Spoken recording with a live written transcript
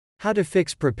How to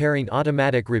fix preparing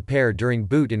automatic repair during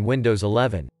boot in Windows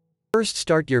 11. First,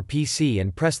 start your PC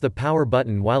and press the power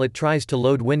button while it tries to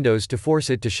load Windows to force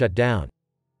it to shut down.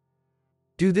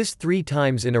 Do this 3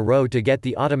 times in a row to get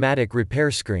the automatic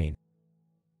repair screen.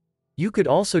 You could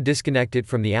also disconnect it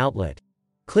from the outlet.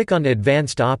 Click on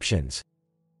Advanced Options.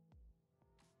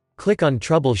 Click on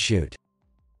Troubleshoot.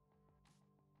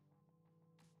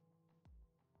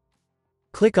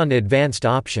 Click on Advanced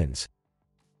Options.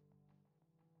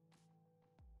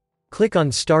 Click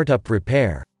on Startup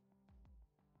Repair.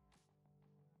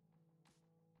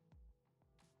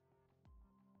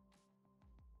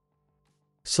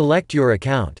 Select your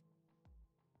account.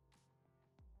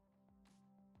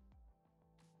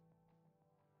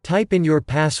 Type in your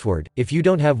password. If you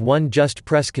don't have one, just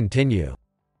press Continue.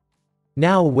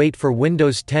 Now wait for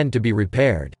Windows 10 to be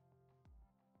repaired.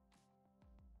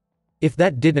 If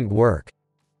that didn't work,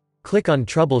 click on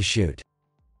Troubleshoot.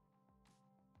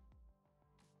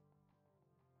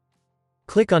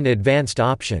 Click on Advanced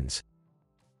Options.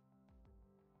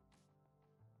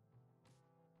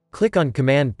 Click on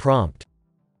Command Prompt.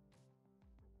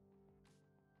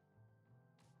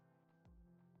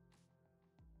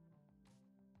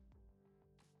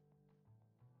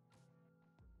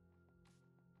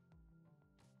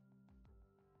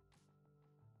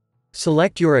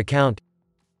 Select your account.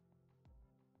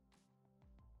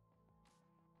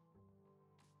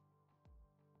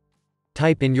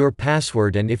 Type in your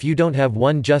password, and if you don't have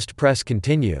one, just press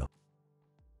Continue.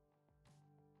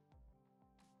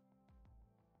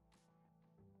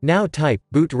 Now type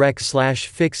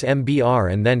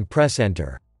bootrec/fixmbr and then press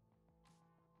Enter.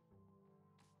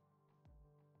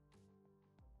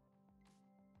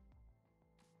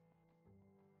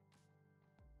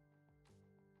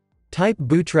 Type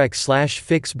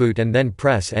bootrec/fixboot and then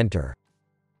press Enter.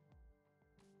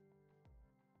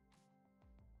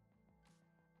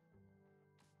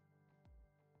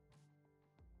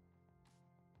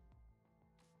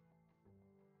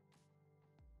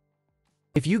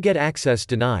 If you get access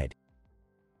denied,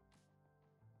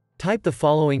 type the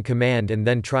following command and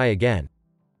then try again.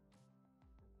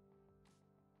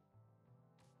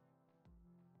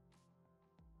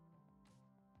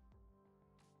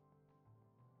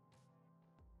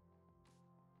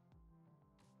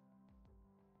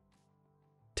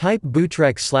 Type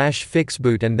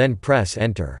bootrec/fixboot and then press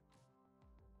Enter.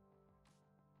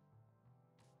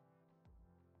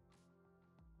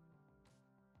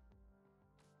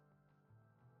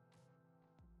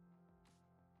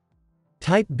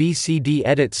 Type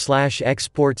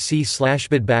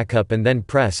bcd-edit/export/c/bidbackup and then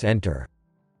press Enter.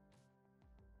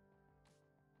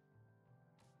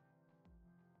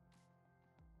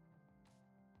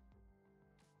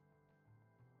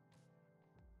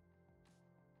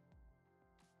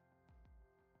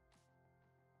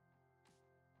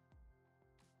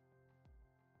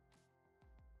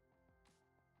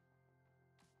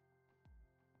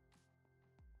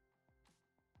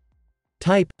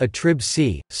 Type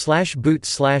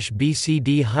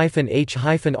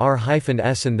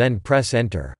attrib/c/boot/bcd-h-r-s and then press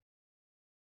Enter.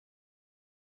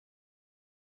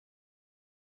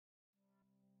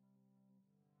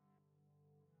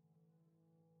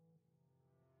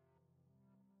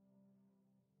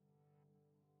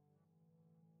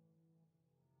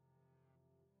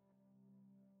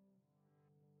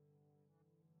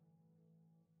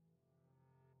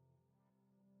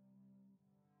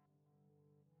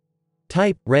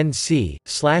 Type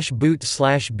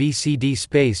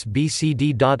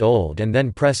renc/boot/bcd-bcd.old and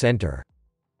then press Enter.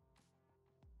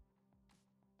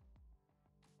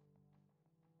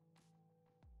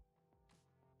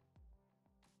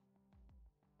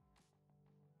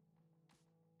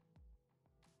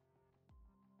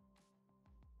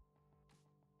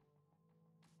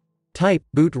 Type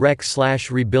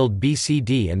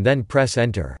bootrec/rebuild-bcd and then press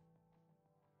Enter.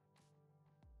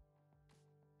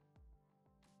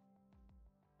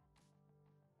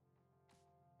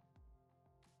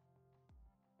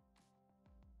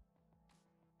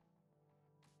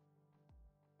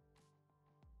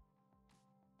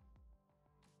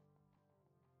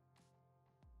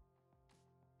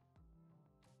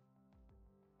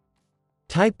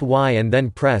 Type Y and then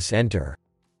press Enter.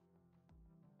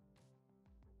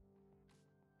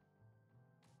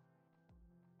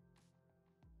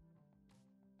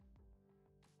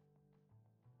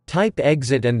 Type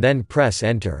exit and then press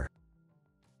Enter.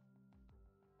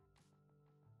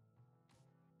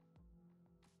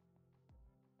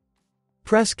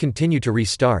 Press Continue to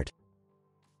restart.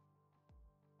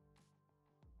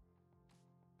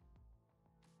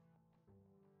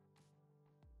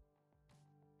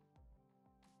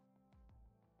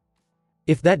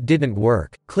 If that didn't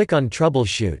work, click on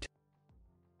Troubleshoot.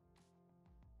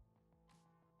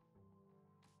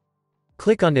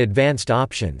 Click on Advanced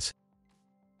Options.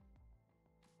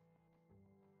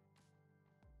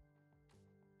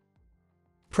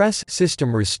 Press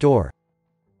System Restore.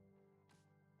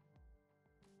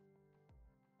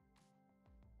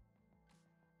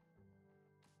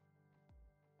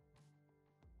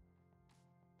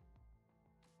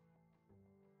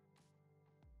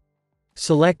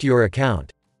 Select your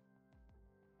account.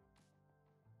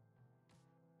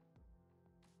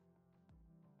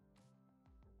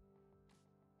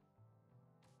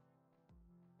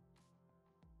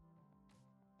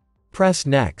 Press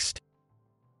Next.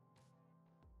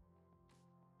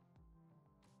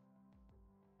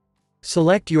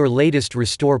 Select your latest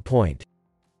restore point.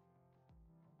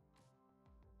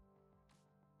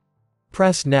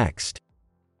 Press Next.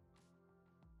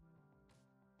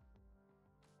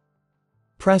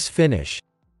 Press Finish.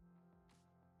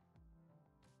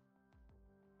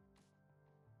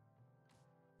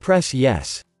 Press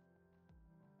Yes.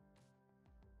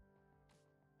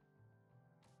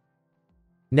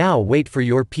 Now wait for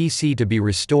your PC to be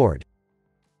restored.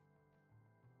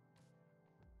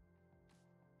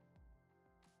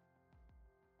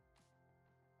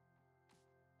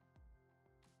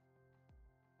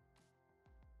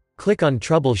 Click on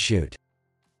Troubleshoot.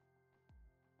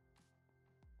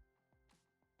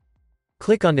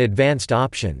 Click on Advanced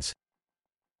Options.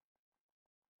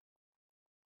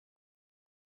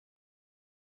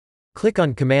 Click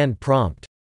on Command Prompt.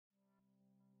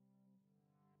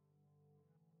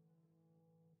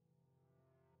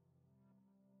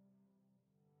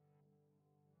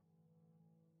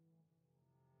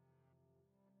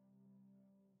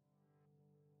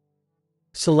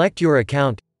 Select your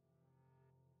account.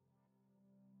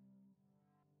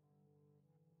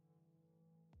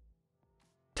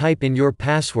 Type in your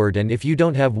password, and if you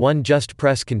don't have one, just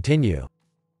press Continue.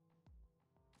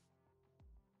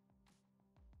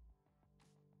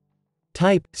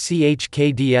 Type chkdskd/f/r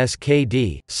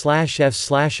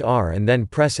and then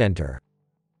press Enter.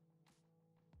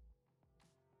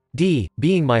 D,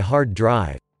 being my hard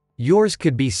drive. Yours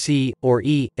could be C, or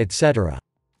E, etc.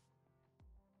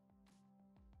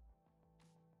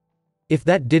 If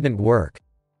that didn't work,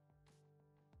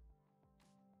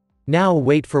 now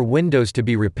wait for Windows to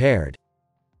be repaired.